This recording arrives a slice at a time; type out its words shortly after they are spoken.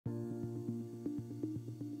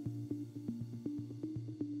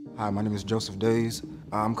Hi, my name is Joseph Daise.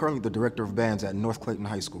 I'm currently the director of bands at North Clayton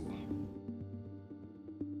High School.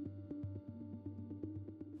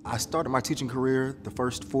 I started my teaching career the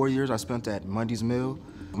first 4 years I spent at Mundy's Mill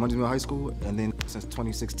High School, and then since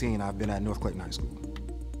 2016 I've been at North Clayton High School.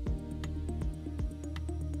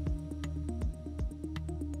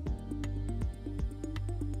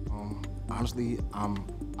 Honestly, I'm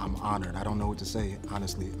honored. I don't know what to say,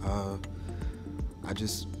 honestly. I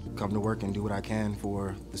just come to work and do what I can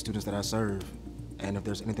for the students that I serve. And if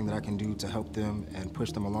there's anything that I can do to help them and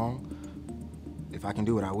push them along, if I can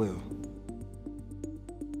do it, I will.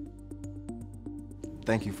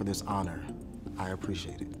 Thank you for this honor. I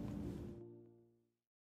appreciate it.